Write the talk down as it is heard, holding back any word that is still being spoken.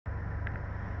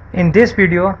In this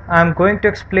video, I am going to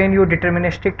explain you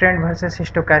deterministic trend versus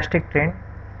stochastic trend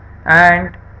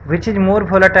and which is more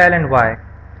volatile and why.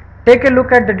 Take a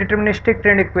look at the deterministic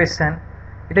trend equation.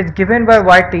 It is given by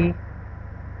yt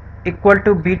equal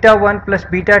to beta 1 plus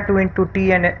beta 2 into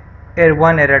t and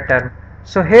one error term.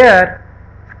 So here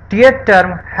tth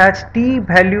term has t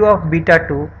value of beta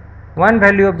 2, one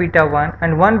value of beta 1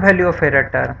 and one value of error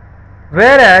term.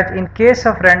 Whereas in case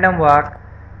of random walk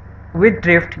with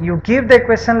drift, you give the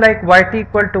equation like yt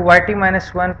equal to yt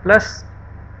minus 1 plus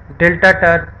delta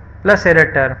term plus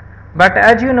error term. But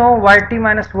as you know, yt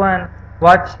minus 1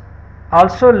 was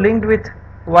also linked with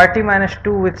yt minus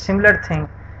 2 with similar thing.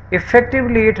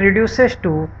 Effectively it reduces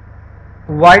to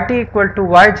yt equal to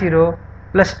y0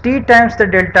 plus t times the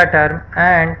delta term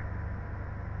and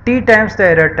t times the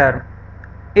error term.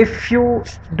 If you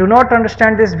do not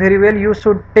understand this very well, you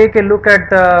should take a look at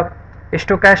the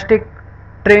stochastic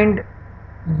trend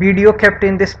video kept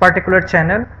in this particular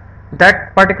channel.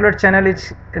 That particular channel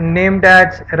is named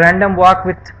as random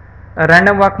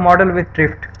walk model with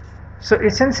drift. So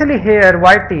essentially here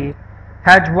yt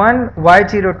has one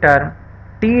y0 term,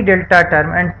 t delta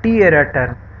term and t error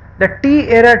term. The t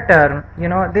error term,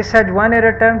 this has one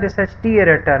error term, this has t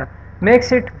error term,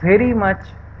 makes it very much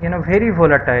very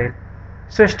volatile.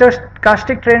 So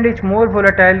stochastic trend is more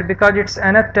volatile because its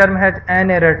nth term has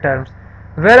n error terms,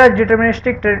 whereas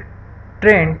deterministic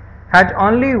trend has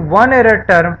only one error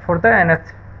term for the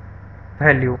nth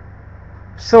value.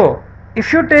 So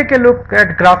if you take a look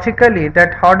at graphically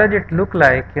that how does it look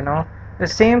like, the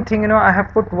same thing, I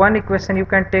have put one equation, you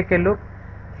can take a look.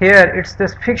 Here it's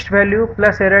this fixed value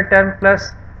plus error term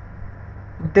plus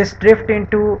this drift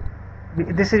into,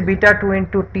 this is beta 2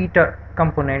 into t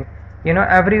component.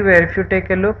 Everywhere if you take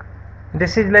a look,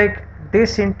 this is like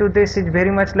this into this is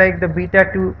very much like the beta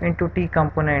 2 into t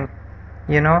component.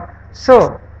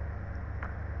 So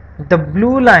the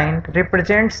blue line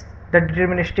represents the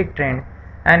deterministic trend,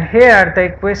 and here the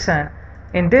equation,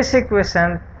 in this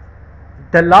equation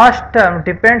the last term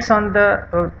depends on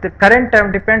the current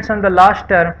term depends on the last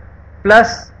term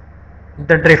plus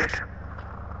the drift.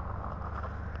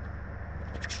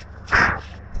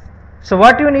 So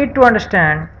what you need to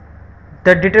understand,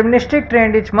 the deterministic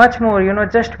trend is much more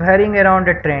just varying around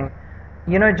a trend,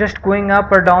 just going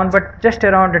up or down, but just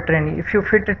around a trend. If you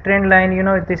fit a trend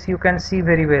line, this you can see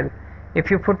very well. If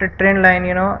you put a trend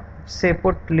line, say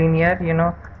put linear,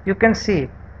 you can see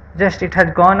just it has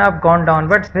gone up, gone down,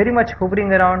 but it's very much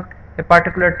hovering around a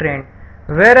particular trend.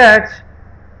 Whereas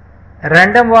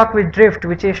random walk with drift,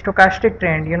 which is stochastic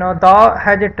trend, though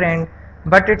has a trend,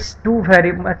 but it's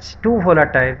very much too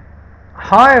volatile.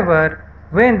 However,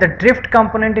 when the drift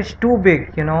component is too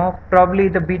big, probably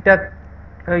the beta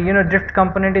drift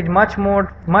component is much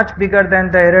bigger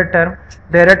than the error term.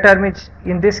 The error term is,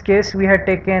 in this case we had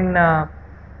taken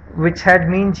which had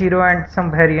mean 0 and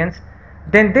some variance,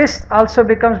 then this also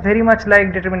becomes very much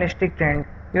like deterministic trend.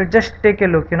 You just take a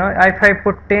look, if I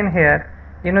put 10 here,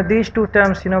 these two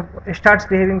terms starts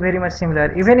behaving very much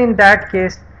similar. Even in that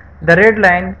case, the red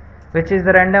line, which is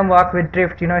the random walk with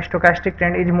drift, stochastic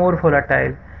trend, is more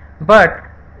volatile. But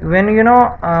when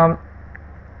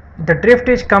the drift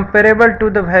is comparable to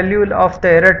the value of the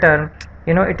error term,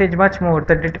 it is much more,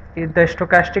 the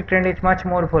stochastic trend is much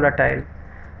more volatile.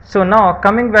 So now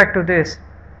coming back to this,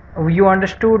 you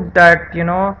understood that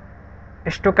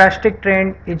stochastic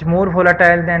trend is more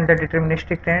volatile than the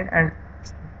deterministic trend, and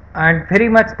very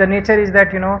much the nature is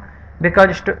that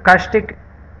because stochastic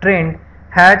trend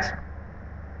has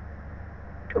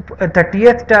the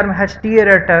tth term has t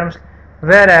error terms,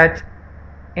 whereas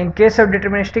in case of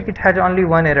deterministic it has only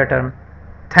one error term.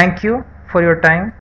 Thank you for your time.